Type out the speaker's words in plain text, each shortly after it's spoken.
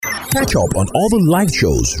Catch up on all the live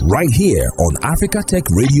shows right here on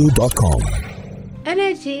africatechradio.com.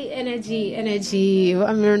 Energy.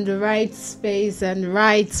 I'm in the right space and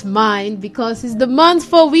right mind because it's the month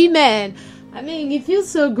for women. I mean, it feels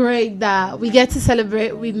so great that we get to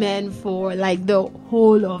celebrate women for like the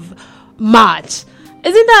whole of March.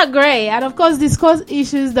 Isn't that great? And of course, discuss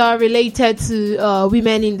issues that are related to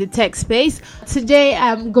women in the tech space. Today,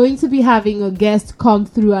 I'm going to be having a guest come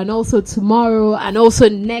through, and also tomorrow, and also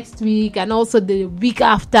next week, and also the week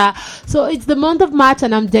after. So it's the month of March,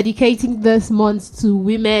 and I'm dedicating this month to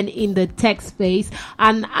women in the tech space.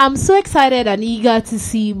 And I'm so excited and eager to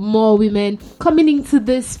see more women coming into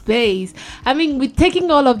this space. I mean, with taking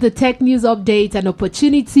all of the tech news updates and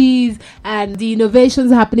opportunities and the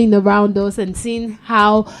innovations happening around us, and seeing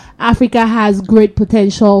how Africa has great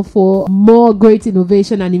potential for more great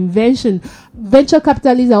innovation and invention. Venture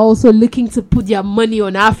capitalists are also looking to put their money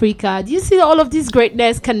on Africa. Do you see all of this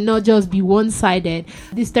greatness cannot just be one-sided?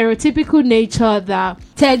 The stereotypical nature that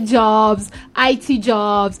tech jobs, IT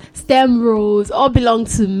jobs, STEM roles all belong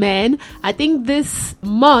to men. I think this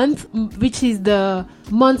month, which is the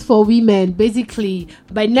month for women, basically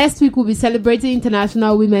by next week we'll be celebrating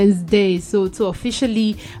International Women's Day. So to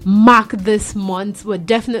officially mark this month, we're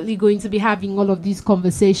definitely going to be having all of these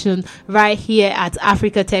conversations right here at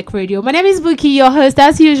Africa Tech Radio. My name is Buki, your host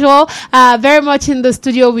as usual, very much in the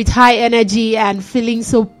studio with high energy and feeling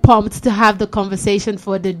so pumped to have the conversation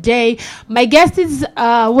for the day. My guest is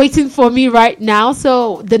waiting for me right now,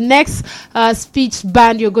 so the next speech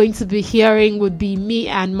band you're going to be hearing would be me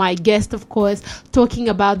and my guest, of course, talking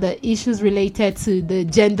about the issues related to the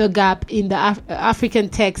gender gap in the African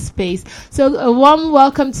tech space. So a warm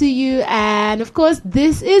welcome to you, and of course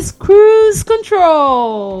this is Cruise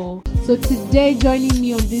Control. So today joining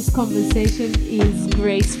me on this conversation is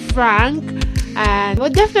Grace Frank, and we're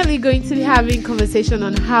definitely going to be having conversation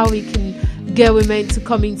on how we can get women to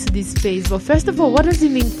come into this space. But first of all, what does it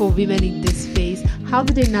mean for women in this space? How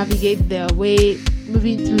do they navigate their way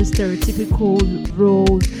moving through stereotypical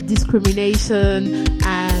roles, discrimination,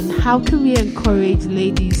 and how can we encourage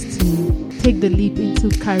ladies to take the leap into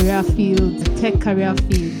career fields, tech career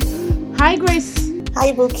fields? Hi, Grace.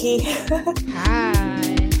 Hi, Buki.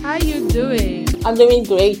 Hi. How are you doing? I'm doing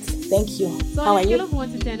great. Thank you. So how are you? On a scale of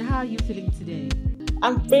 1 to 10, how are you feeling today?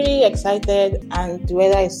 I'm pretty excited and the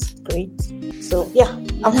weather is great. So, yeah,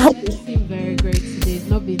 I'm happy. You seem very great today. It's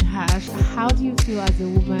not been harsh. How do you feel as a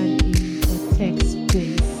woman in the tech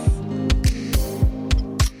space?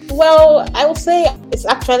 Well, I would say it's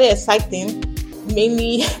actually exciting,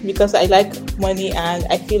 mainly because I like money and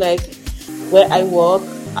I feel like where I work,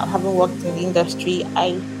 having worked in the industry,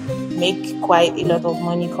 I make quite a lot of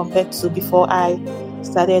money compared to before I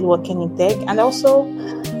started working in tech. And also,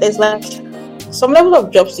 there's like some level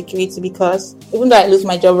of job security because even though I lose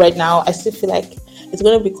my job right now, I still feel like it's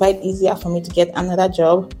going to be quite easier for me to get another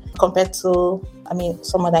job compared to,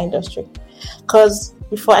 some other industry. Because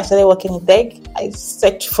before I started working in tech, I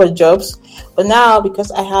searched for jobs. But now,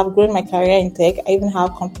 because I have grown my career in tech, I even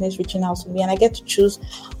have companies reaching out to me and I get to choose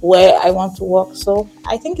where I want to work. So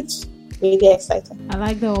I think it's really exciting. I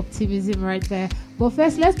like the optimism right there. But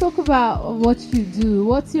first, let's talk about what you do.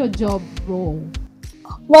 What's your job role?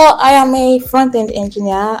 Well, I am a front-end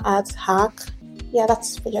engineer at Hark. Yeah,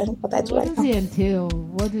 that's what I do right now. What does it entail?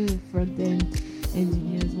 What do front-end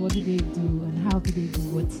engineers, what do they do and how do they do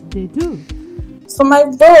what they do? So my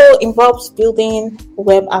role involves building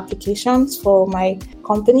web applications for my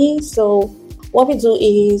company. So what we do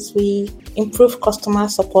is we improve customer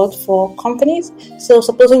support for companies. So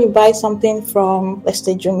supposing you buy something from, let's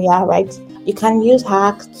say, Jumia, right? You can use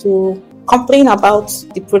Hark to complain about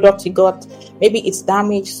the product you got. Maybe it's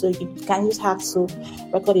damaged, so you can use Hark to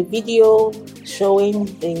record a video showing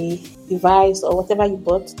the device or whatever you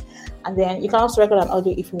bought. And then you can also record an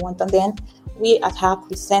audio if you want. And then we at Hark,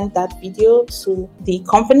 we send that video to the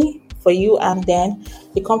company for you, and then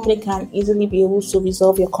the company can easily be able to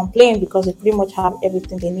resolve your complaint because they pretty much have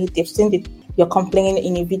everything they need. They've seen your complaint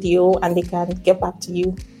in a video and they can get back to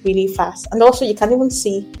you really fast. And also you can even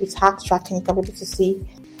see with Hark tracking, you can be able to see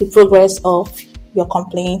the progress of your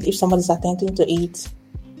complaint, if somebody's attending to it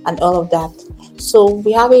and all of that. So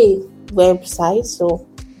we have a website. So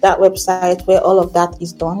that website where all of that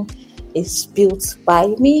is done is built by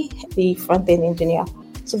me, the front-end engineer.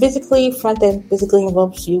 So basically, front-end basically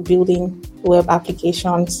involves you building web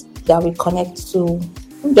applications that we connect to.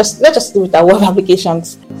 Let's just do with our web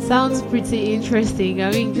applications. Sounds pretty interesting.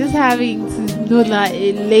 I mean, just having to know that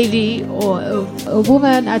a lady or a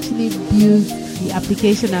woman actually builds the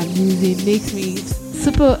application I'm using makes me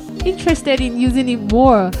super interested in using it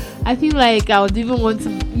more. I feel like I would even want to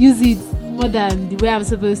use it more than the way I'm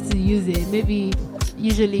supposed to use it. Maybe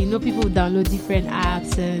usually, people download different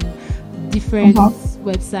apps and different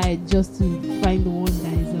websites just to find the one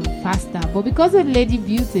that is faster. But because a lady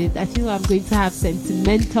built it, I feel I'm going to have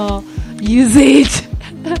sentimental usage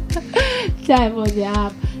time on the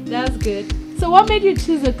app. That's good. So what made you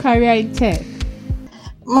choose a career in tech?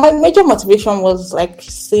 My major motivation was like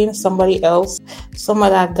seeing somebody else, some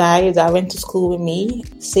other guy that went to school with me,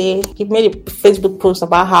 say he made a Facebook post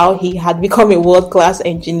about how he had become a world-class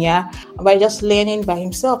engineer by just learning by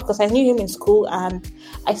himself, because I knew him in school and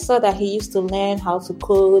I saw that he used to learn how to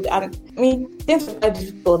code. And I mean, things were quite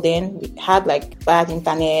difficult then. We had like bad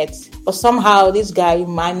internet, but somehow this guy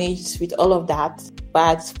managed with all of that.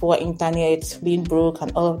 Bad poor internet, being broke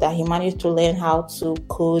and all of that, he managed to learn how to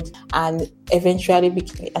code and eventually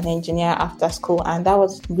became an engineer after school. And that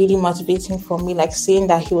was really motivating for me, like seeing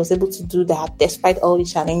that he was able to do that despite all the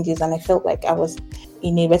challenges. And I felt like I was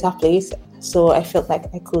in a better place. So I felt like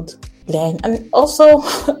I could learn. And also,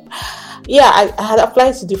 I had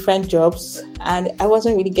applied to different jobs and I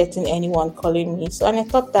wasn't really getting anyone calling me. So, and I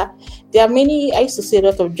thought that I used to see a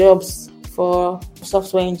lot of jobs for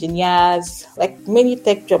software engineers, like many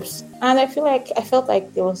tech jobs. And I felt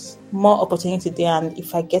like there was more opportunity there. And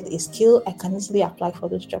if I get a skill, I can easily apply for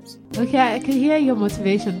those jobs. Okay, I can hear your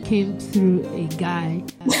motivation came through a guy.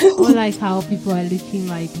 Or like how people are looking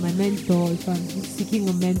like my mentor. If I'm seeking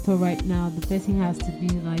a mentor right now, the person has to be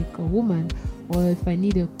like a woman. Or if I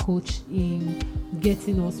need a coach in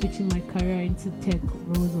getting or switching my career into tech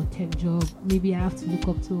roles or tech job, maybe I have to look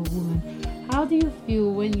up to a woman. How do you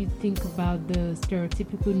feel when you think about the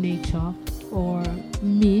stereotypical nature or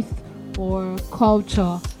myth or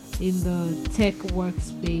culture in the tech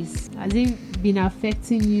workspace? Has it been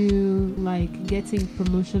affecting you, like getting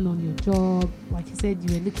promotion on your job? Like you said,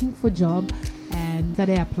 you were looking for a job and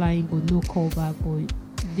started applying but no callback. But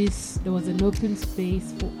there was an open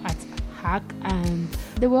space at Hark and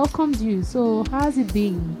they welcomed you. So how has it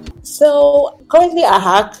been? So currently at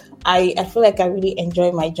Hark, I feel like I really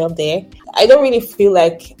enjoy my job there. I don't really feel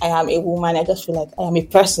like I am a woman. I just feel like I am a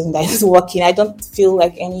person that is working. I don't feel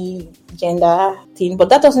like any gender thing, but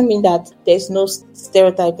that doesn't mean that there's no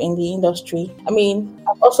stereotype in the industry. I mean,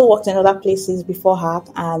 I've also worked in other places before Hark,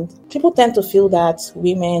 and people tend to feel that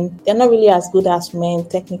women, they're not really as good as men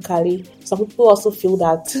technically. Some people also feel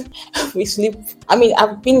that we sleep. I mean,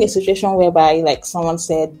 I've been in a situation whereby like someone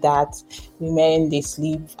said that women, they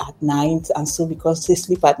sleep at night, and so because they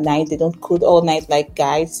sleep at night, they don't code all night like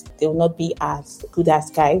guys, they will not be as good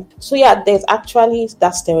as guys. So yeah, there's actually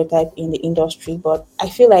that stereotype in the industry, but I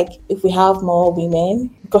feel like if we have more women,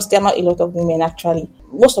 because there are not a lot of women actually,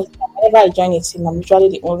 most of the time whenever I join a team, I'm usually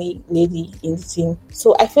the only lady in the team.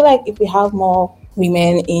 So I feel like if we have more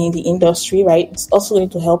women in the industry, right, it's also going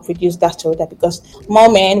to help reduce that stereotype, because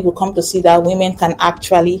more men will come to see that women can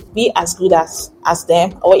actually be as good as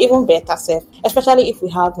them, or even better self, especially if we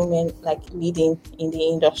have women like leading in the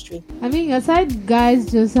industry. I mean, aside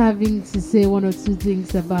guys just having to say one or two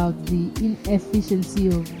things about the inefficiency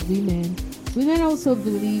of women also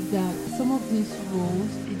believe that some of these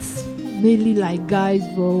roles, it's mainly like guys'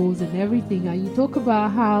 roles and everything. And you talk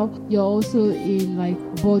about how you're also in like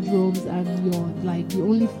boardrooms and you're like the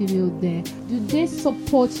only female there. Do they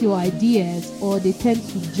support your ideas, or they tend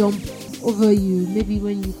to jump over you? Maybe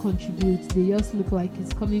when you contribute, they just look like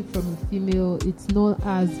it's coming from a female. It's not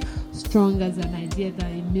as strong as an idea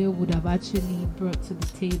that a male would have actually brought to the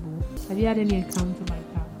table. Have you had any encounter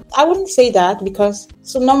like that? I wouldn't say that, because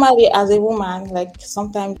so normally as a woman, like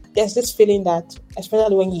sometimes there's this feeling that,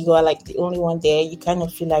 especially when you are like the only one there, you kind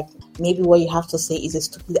of feel like maybe what you have to say is a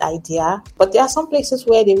stupid idea. But there are some places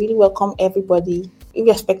where they really welcome everybody,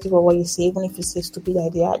 irrespective of what you say. Even if you say stupid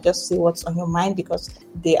idea, just say what's on your mind, because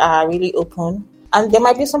they are really open. And there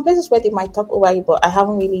might be some places where they might talk over you, but I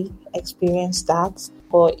haven't really experienced that.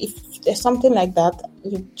 But if there's something like that,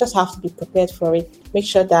 you just have to be prepared for it. Make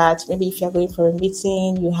sure that maybe if you're going for a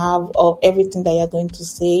meeting, you have all everything that you're going to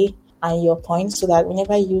say and your points, so that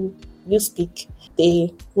whenever you speak,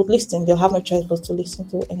 they would listen. They'll have no choice but to listen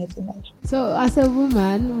to anything like that. So as a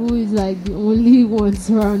woman who is like the only one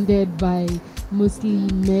surrounded by mostly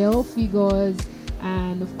male figures,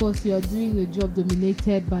 and of course you're doing a job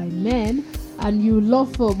dominated by men, and you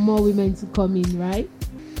love for more women to come in, right?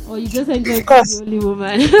 Or you just enjoy being the only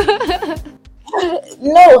woman?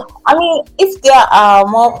 No, I mean, if there are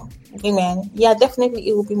more women, yeah, definitely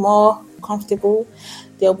it will be more comfortable.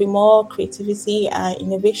 There'll be more creativity and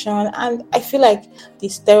innovation, and I feel like the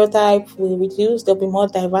stereotype will reduce. There'll be more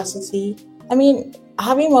diversity. I mean,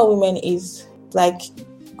 having more women is like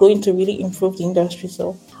going to really improve the industry.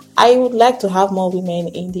 So I would like to have more women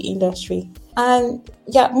in the industry. And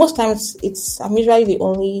yeah, most times I'm usually the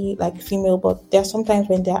only like female, but there are sometimes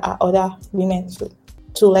when there are other women too.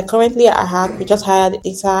 So like currently at Hark, we just hired a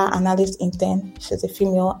data analyst intern. She's a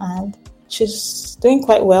female and she's doing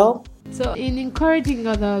quite well. So, in encouraging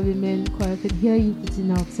other women, I could hear you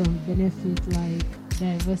putting out some benefits like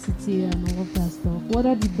diversity and all of that stuff. What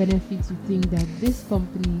are the benefits you think that this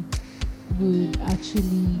company would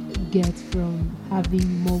actually get from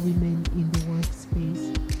having more women in the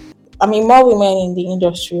workspace? I mean, more women in the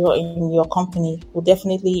industry or in your company will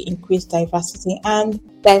definitely increase diversity, and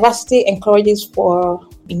diversity encourages for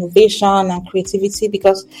innovation and creativity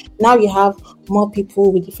because now you have more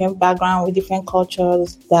people with different backgrounds, with different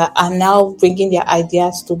cultures that are now bringing their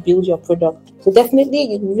ideas to build your product. So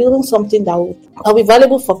definitely you're building something that will be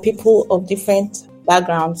valuable for people of different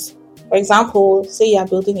backgrounds. For example, say you're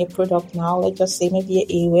building a product now, let's just say maybe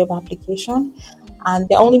a web application, and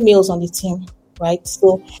there are only males on the team, right?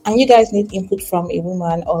 So, and you guys need input from a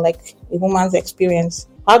woman or like a woman's experience.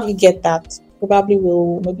 How do you get that? Probably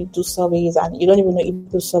will maybe do surveys, and you don't even know if you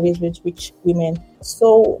do surveys with which women.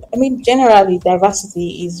 So, I mean, generally,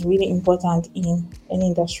 diversity is really important in any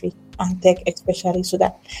industry and tech, especially, so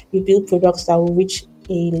that you build products that will reach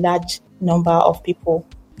a large number of people.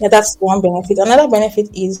 Yeah, that's one benefit. Another benefit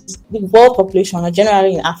is the world population, or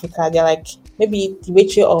generally in Africa, they're like maybe the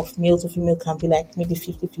ratio of male to female can be like maybe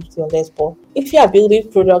 50-50 or less. But if you are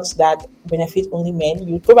building products that benefit only men,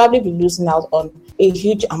 you'd probably be losing out on a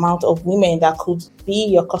huge amount of women that could be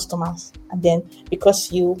your customers. And then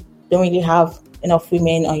because you don't really have enough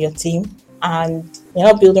women on your team and you're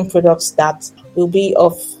not building products that will be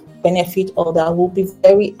of benefit or that will be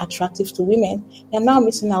very attractive to women, you're now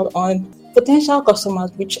missing out on potential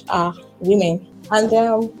customers, which are women. And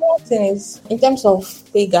then one thing is, in terms of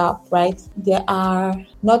pay gap, right, there are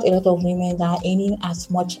not a lot of women that are earning as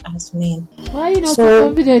much as men. Why are you not so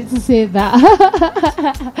confident to say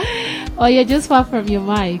that? Or you're just far from your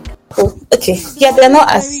mic? Oh, okay. Yeah, they're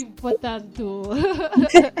not as very important too.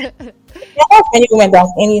 There are not many women that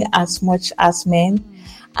are earning as much as men.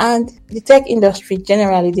 And the tech industry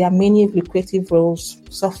generally, there are many lucrative roles: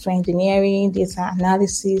 software engineering, data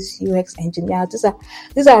analysis, UX engineer.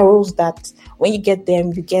 These are roles that when you get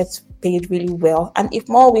them, you get paid really well. And if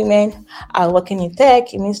more women are working in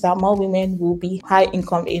tech, it means that more women will be high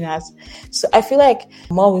income earners. So I feel like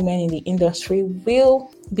more women in the industry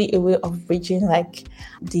will be a way of bridging like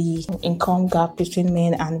the income gap between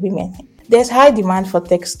men and women. There's high demand for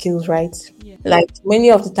tech skills, right? Yeah. Like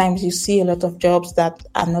many of the times you see a lot of jobs that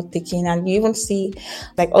are not taken, and you even see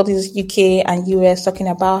like all these UK and US talking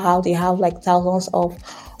about how they have like thousands of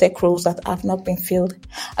tech roles that have not been filled.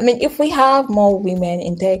 I mean, if we have more women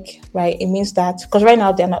in tech, right, it means that, because right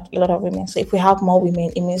now there are not a lot of women. So if we have more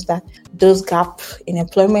women, it means that those gaps in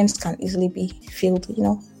employment can easily be filled, you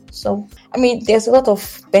know. So, I mean, there's a lot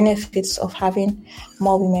of benefits of having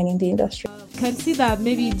more women in the industry. Can see that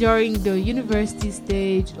maybe during the university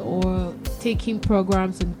stage or taking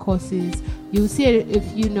programs and courses, you'll see a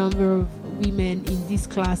few number of women in these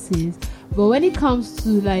classes. But when it comes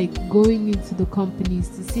to like going into the companies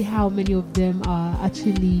to see how many of them are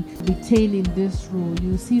actually retained in this role,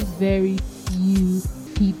 you'll see very few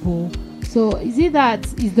people. So is it that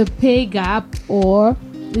is the pay gap, or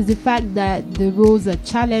is the fact that the roles are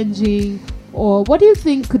challenging, or what do you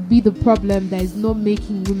think could be the problem that is not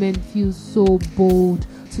making women feel so bold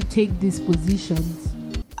to take these positions?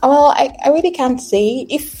 Well, I really can't say.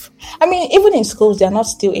 Even in schools, there are not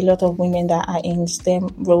still a lot of women that are in STEM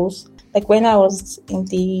roles. Like when I was in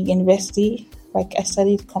the university, like I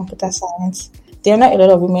studied computer science, there are not a lot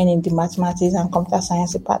of women in the mathematics and computer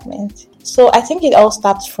science department. So I think it all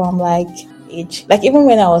starts from like age. Like even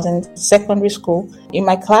when I was in secondary school, in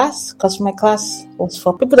my class, because my class was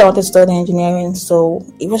for people that wanted to study engineering, so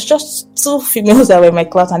it was just 2 females that were in my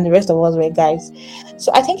class and the rest of us were guys.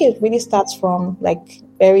 So I think it really starts from like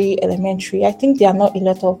very elementary. I think there are not a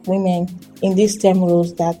lot of women in these STEM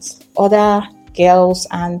roles that other girls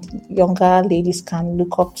and younger ladies can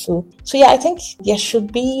look up to. So yeah, I think there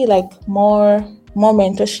should be like more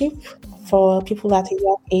mentorship for people at a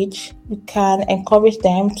young age. You can encourage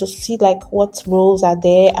them to see like what roles are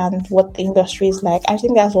there and what the industry is like. I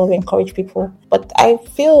think that's what we encourage people. But I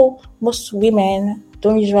feel most women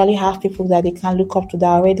don't usually have people that they can look up to that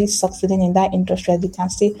are already succeeding in that industry. They can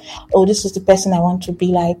say, oh, this is the person I want to be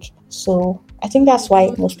like. So I think that's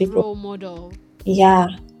why most people... Role model. Yeah.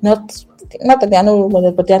 Not that they are not role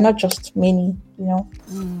models, but they are not just many,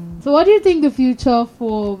 So what do you think the future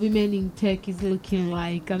for women in tech is looking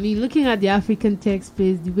like? I mean, looking at the African tech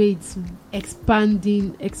space, the way it's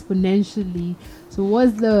expanding exponentially. So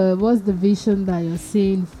what's the vision that you're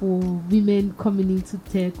seeing for women coming into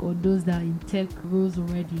tech, or those that are in tech roles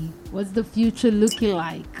already? What's the future looking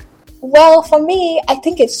like? Well, for me, I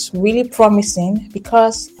think it's really promising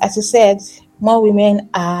because, as you said, more women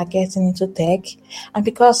are getting into tech, and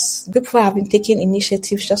because people have been taking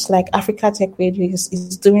initiatives just like Africa Tech Radio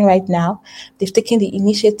is doing right now. They've taken the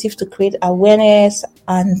initiative to create awareness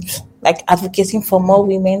and like advocating for more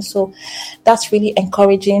women. So that's really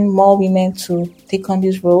encouraging more women to take on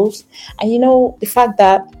these roles. And the fact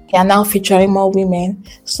that they are now featuring more women,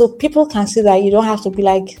 so people can see that you don't have to be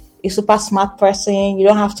like a super smart person. You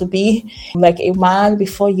don't have to be like a man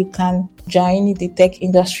before you can join the tech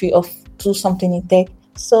industry or do something in tech.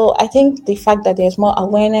 So I think the fact that there's more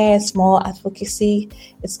awareness, more advocacy,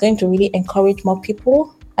 it's going to really encourage more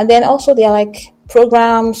people. And then also there are like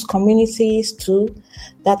programs, communities too,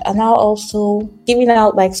 that are now also giving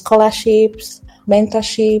out like scholarships,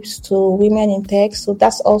 mentorships to women in tech. So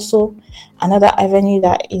that's also another avenue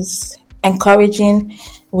that is encouraging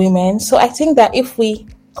women. So I think that if we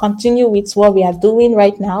continue with what we are doing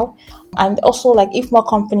right now, and also like if more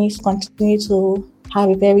companies continue to have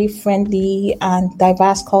a very friendly and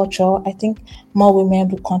diverse culture, I think more women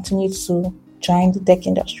will continue to join the tech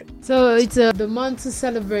industry. So it's the month to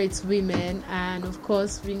celebrate women, and of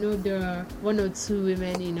course we know there are one or two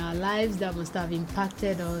women in our lives that must have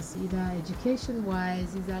impacted us, either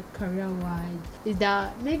education-wise, either career-wise,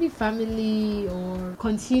 either maybe family or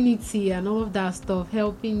continuity and all of that stuff,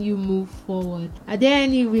 helping you move forward. Are there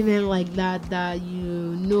any women like that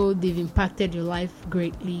they've impacted your life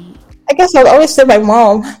greatly? I guess I'll always say my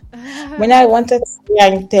mom. When I wanted to be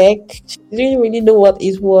in tech, she didn't really know what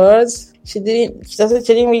it was. She didn't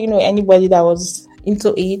really know anybody that was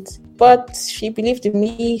into it. But she believed in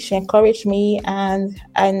me, she encouraged me,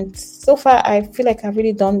 and so far I feel like I've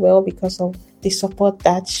really done well because of the support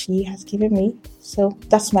that she has given me. So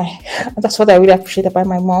that's what I really appreciate about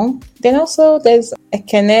my mom. Then also there's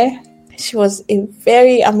Ekene. She was a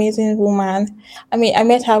very amazing woman. I mean, I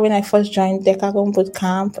met her when I first joined Decagon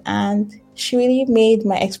Bootcamp, and she really made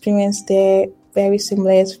my experience there very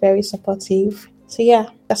seamless, very supportive. So yeah,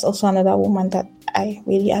 that's also another woman that I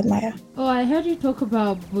really admire. Oh, I heard you talk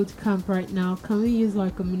about bootcamp right now. Can we use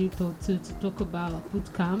like a minute or two to talk about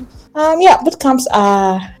bootcamps? Bootcamps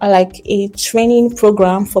are like a training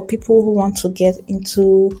program for people who want to get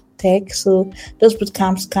into tech. So those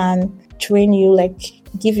bootcamps can train you, like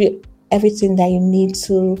give you everything that you need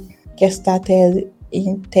to get started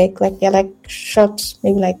in tech. Like they're like short,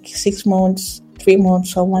 maybe like 6 months, 3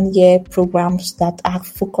 months or 1 year programs that are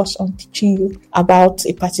focused on teaching you about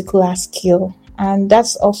a particular skill. And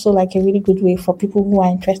that's also like a really good way for people who are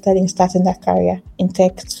interested in starting their career in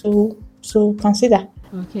tech to consider.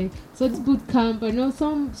 Okay, so this boot camp, I know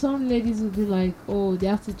some ladies will be like, oh, they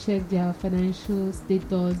have to check their financial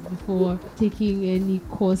status before taking any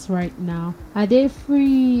course right now. Are they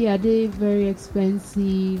free? Are they very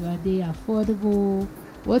expensive? Are they affordable?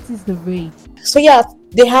 What is the rate? So yeah,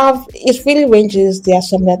 it really ranges. There are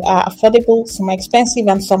some that are affordable, some are expensive,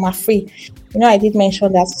 and some are free. I did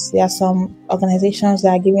mention that there are some organizations that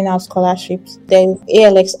are giving out scholarships. There's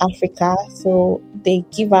ALX Africa, so they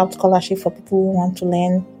give out scholarship for people who want to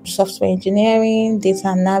learn software engineering, data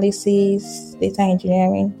analysis, data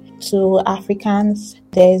engineering to Africans.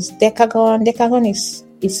 There's Decagon. Decagon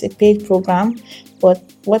is a paid program, but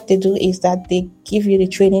what they do is that they give you the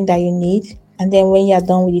training that you need. And then when you are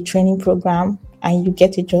done with the training program and you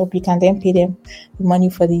get a job, you can then pay them the money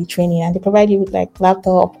for the training. And they provide you with like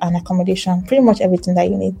laptop and accommodation, pretty much everything that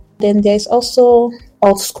you need. Then there's also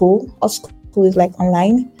Alt School. Alt School is like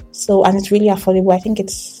online. So, and it's really affordable. I think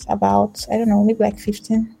it's about, I don't know, maybe like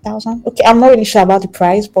 15,000. Okay, I'm not really sure about the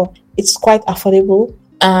price, but it's quite affordable.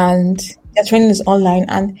 And the training is online.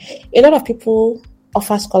 And a lot of people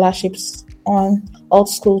offer scholarships on Alt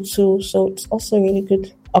School too. So it's also a really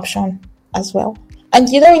good option as well. And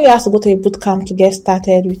you don't really have to go to a bootcamp to get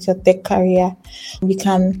started with your tech career. You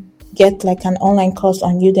can get like an online course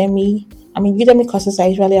on Udemy. I mean, Udemy courses are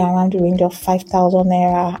usually around the range of 5,000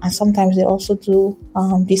 naira, and sometimes they also do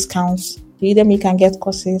discounts. Udemy can get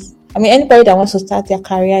courses. I mean, anybody that wants to start their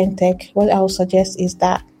career in tech, what I would suggest is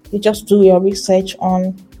that you just do your research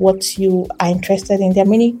on what you are interested in. There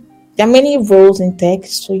are many roles in tech,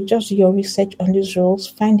 so you just do your research on these roles,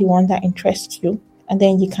 find the one that interests you. And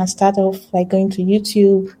then you can start off like going to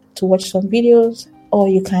YouTube to watch some videos, or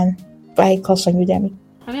you can buy a course on Udemy.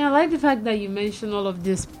 I mean, I like the fact that you mentioned all of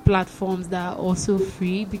these platforms that are also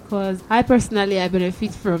free, because I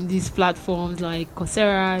benefit from these platforms like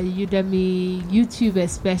Coursera, Udemy, YouTube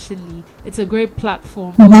especially. It's a great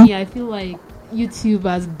platform. For me, I feel like YouTube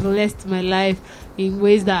has blessed my life in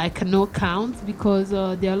ways that I cannot count, because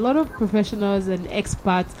there are a lot of professionals and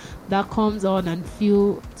experts that comes on and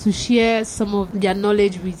feel to share some of their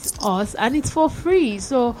knowledge with us, and it's for free.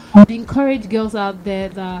 So I encourage girls out there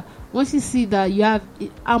that once you see that you have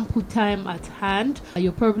ample time at hand,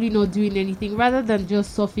 you're probably not doing anything, rather than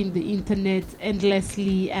just surfing the internet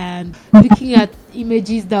endlessly and looking at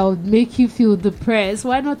images that would make you feel depressed.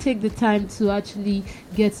 Why not take the time to actually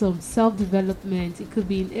get some self-development? It could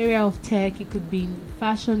be in area of tech, it could be in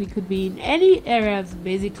fashion, it could be in any areas.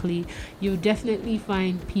 Basically, you'll definitely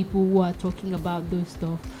find people who are talking about those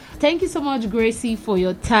stuff. Thank you so much, Gracie, for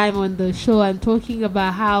your time on the show and talking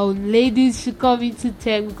about how ladies should come into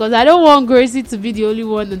tech, because I don't want Gracie to be the only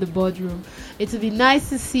one in the boardroom. It would be nice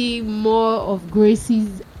to see more of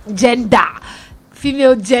Gracie's gender,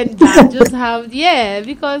 female gender. Just have,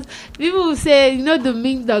 because people will say, the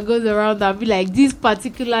meme that goes around and be like, these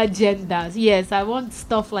particular genders. Yes, I want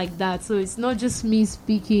stuff like that. So it's not just me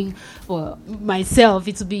speaking for myself,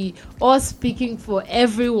 it will be us speaking for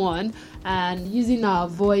everyone, and using our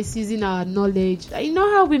voice, using our knowledge. You know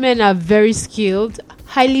how women are very skilled,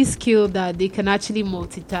 highly skilled, that they can actually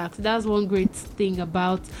multitask. That's one great thing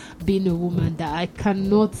about being a woman that I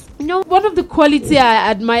cannot. One of the quality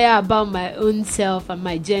I admire about my own self and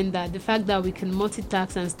my gender, the fact that we can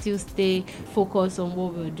multitask and still stay focused on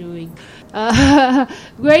what we're doing.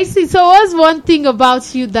 Gracie, so what's one thing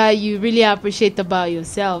about you that you really appreciate about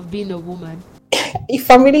yourself, being a woman?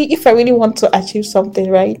 If I really want to achieve something,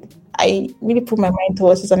 right, I really put my mind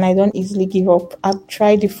towards it, and I don't easily give up. I'll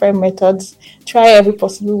try different methods, try every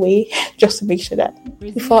possible way just to make sure that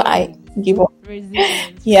before I give up.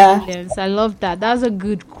 Resilience. Yeah. Resilience. I love that. That's a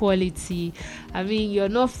good quality. I mean, you're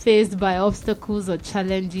not faced by obstacles or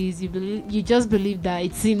challenges. You just believe that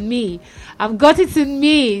it's in me. I've got it in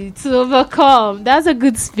me to overcome. That's a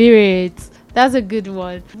good spirit. That's a good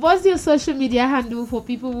one. What's your social media handle for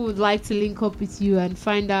people who would like to link up with you and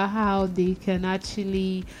find out how they can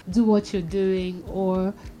actually do what you're doing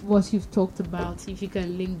or what you've talked about? If you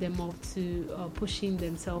can link them up to pushing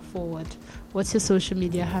themselves forward. What's your social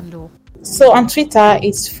media handle? So on Twitter,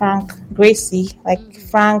 it's Frank Gracie, like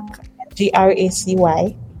Frank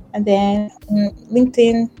Gracy. And then on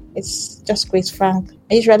LinkedIn, it's just Grace Frank.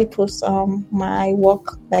 I usually post my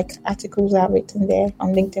work, like articles I've written there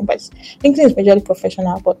on LinkedIn, but LinkedIn is majorly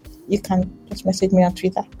professional, but you can just message me on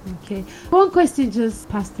Twitter. Okay. One question just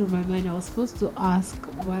passed through my mind. I was supposed to ask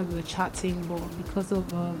while we were chatting, but because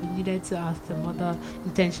of we needed to ask another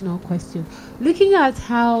intentional question. Looking at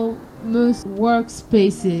how most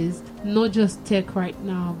workspaces, not just tech right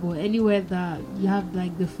now, but anywhere that you have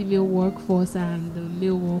like the female workforce and the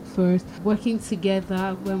male workforce working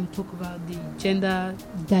together, when we talk about the gender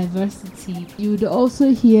diversity, you would also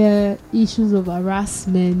hear issues of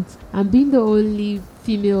harassment and being the only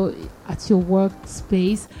female at your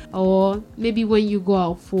workspace, or maybe when you go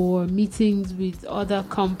out for meetings with other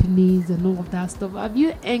companies and all of that stuff. Have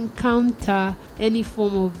you encountered any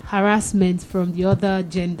form of harassment from the other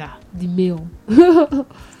gender, the male?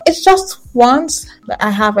 It's just once that I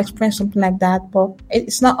have experienced something like that, but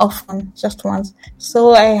it's not often, just once.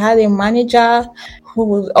 So I had a manager who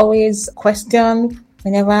would always question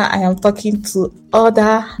whenever I am talking to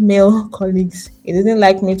other male colleagues. He didn't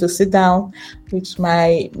like me to sit down with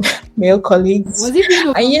my male colleagues. Was it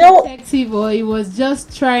being protective, or he was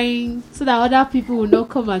just trying so that other people will not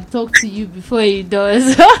come and talk to you before he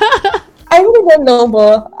does? I really don't know,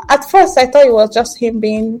 but at first I thought it was just him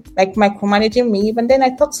being like micromanaging me. But then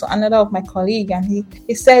I talked to another of my colleague, and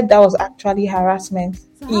he said that was actually harassment.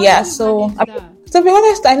 So to be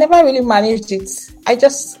honest, I never really managed it. I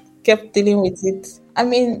just kept dealing with it. I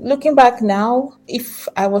mean, looking back now, if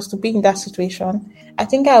I was to be in that situation, I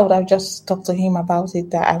think I would have just talked to him about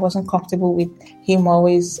it, that I wasn't comfortable with him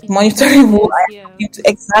always monitoring who I'm talking to,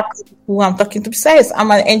 exactly who I'm talking to. Besides, I'm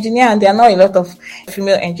an engineer and there are not a lot of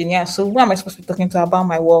female engineers, so who am I supposed to be talking to about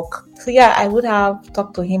my work? So I would have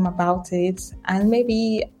talked to him about it and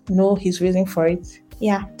maybe know his reason for it.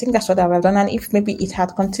 I think that's what I would have done. And if maybe it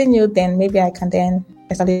had continued, then maybe I can then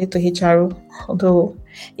escalate to HR. Although,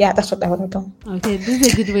 that's what I would have done. Okay, this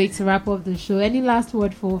is a good way to wrap up the show. Any last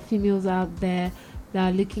word for females out there that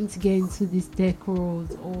are looking to get into these tech roles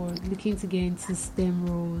or looking to get into STEM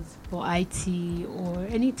roles or IT or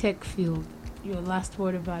any tech field? Your last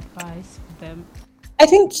word of advice for them? I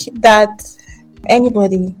think that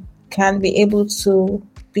anybody can be able to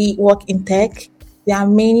work in tech there are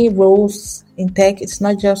many roles in tech. It's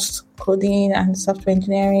not just coding and software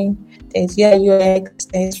engineering. There's UX,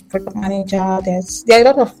 there's product manager, there are a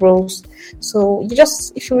lot of roles. So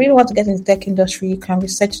if you really want to get in the tech industry, you can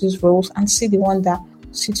research these roles and see the one that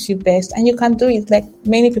suits you best. And you can do it like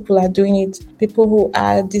many people are doing it. People who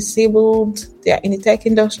are disabled, they are in the tech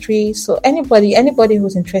industry. So anybody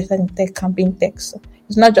who's interested in tech can be in tech. So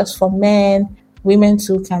it's not just for men, women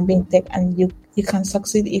too can be in tech, and you can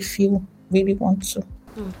succeed if you really want to.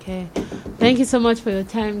 Okay. Thank you so much for your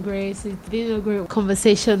time, Grace. It's been a great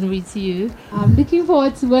conversation with you. I'm looking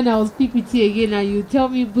forward to when I'll speak with you again and you tell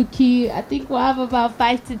me, Buki, I think we'll have about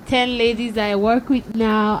 5 to 10 ladies I work with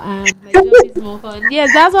now, and my job is more fun. Yes,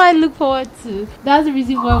 that's what I look forward to. That's the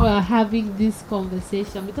reason why we're having this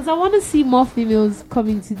conversation, because I want to see more females come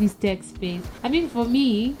into this tech space. I mean, for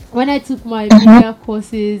me, when I took my media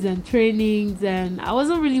courses and trainings, and I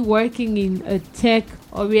wasn't really working in a tech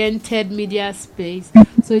oriented media space,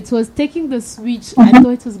 so it was taking the switch. I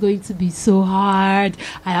thought it was going to be so hard.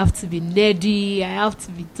 I have to be nerdy, I have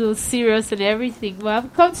to be so serious and everything, but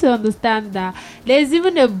I've come to understand that there's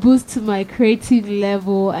even a boost to my creative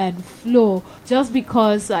level and flow just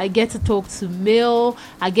because I get to talk to male,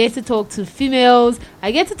 I get to talk to females,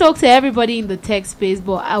 I get to talk to everybody in the tech space.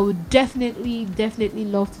 But I would definitely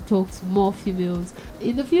love to talk to more females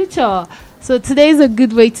in the future. So today is a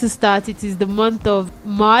good way to start. It is the month of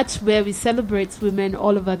March, where we celebrate women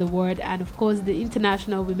all over the world, and of course the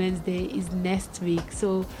International Women's Day is next week.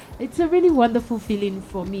 So it's a really wonderful feeling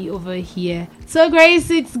for me over here. So Grace,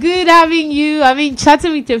 it's good having you. I mean,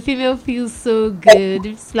 chatting with a female feels so good.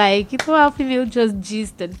 It's like, it's how female just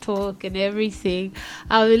gist and talk and everything.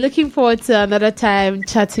 I'll be looking forward to another time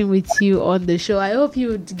chatting with you on the show. I hope you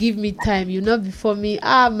would give me time. You know, before me,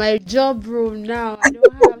 my job room now, I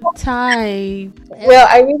don't have time. Well,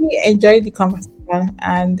 I really enjoyed the conversation,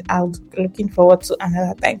 and I'm looking forward to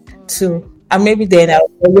another time too. And maybe then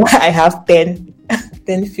I have 10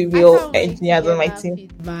 female engineers on my team.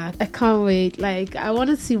 Feedback. I can't wait. Like, I want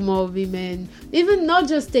to see more women, even not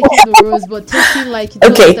just taking the roles, but taking, like you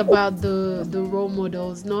talked about the role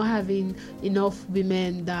models, not having enough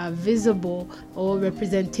women that are visible or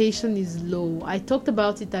representation is low. I talked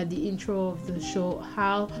about it at the intro of the show,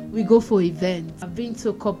 how we go for events. I've been to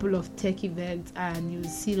a couple of tech events, and you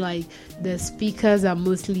see like the speakers are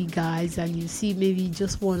mostly guys, and you see maybe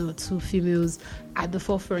just 1 or 2 females at the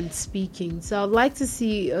forefront speaking. So I'd like to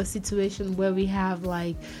see a situation where we have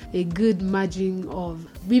like a good merging of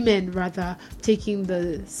women rather taking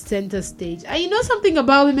the center stage. And you know something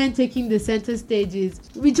about women taking the center stage is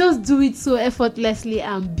we just do it so effortlessly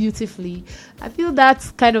and beautifully. I feel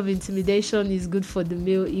that kind of intimidation is good for the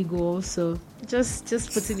male ego also.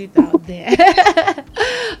 Just putting it out there.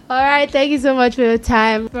 All right, thank you so much for your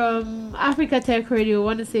time. From Africa Tech Radio, I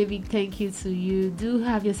want to say a big thank you to you. Do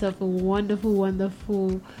have yourself a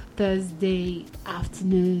wonderful Thursday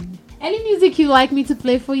afternoon. Any music you'd like me to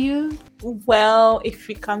play for you? Well, if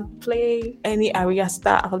we can play any Aria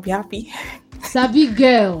Star, I'll be happy. Sabi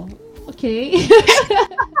girl. Okay.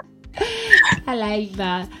 I like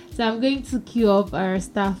that. So I'm going to queue up Aria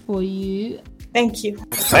Star for you. Thank you.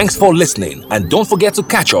 Thanks for listening, and don't forget to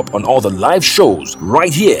catch up on all the live shows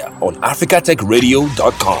right here on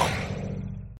africatechradio.com.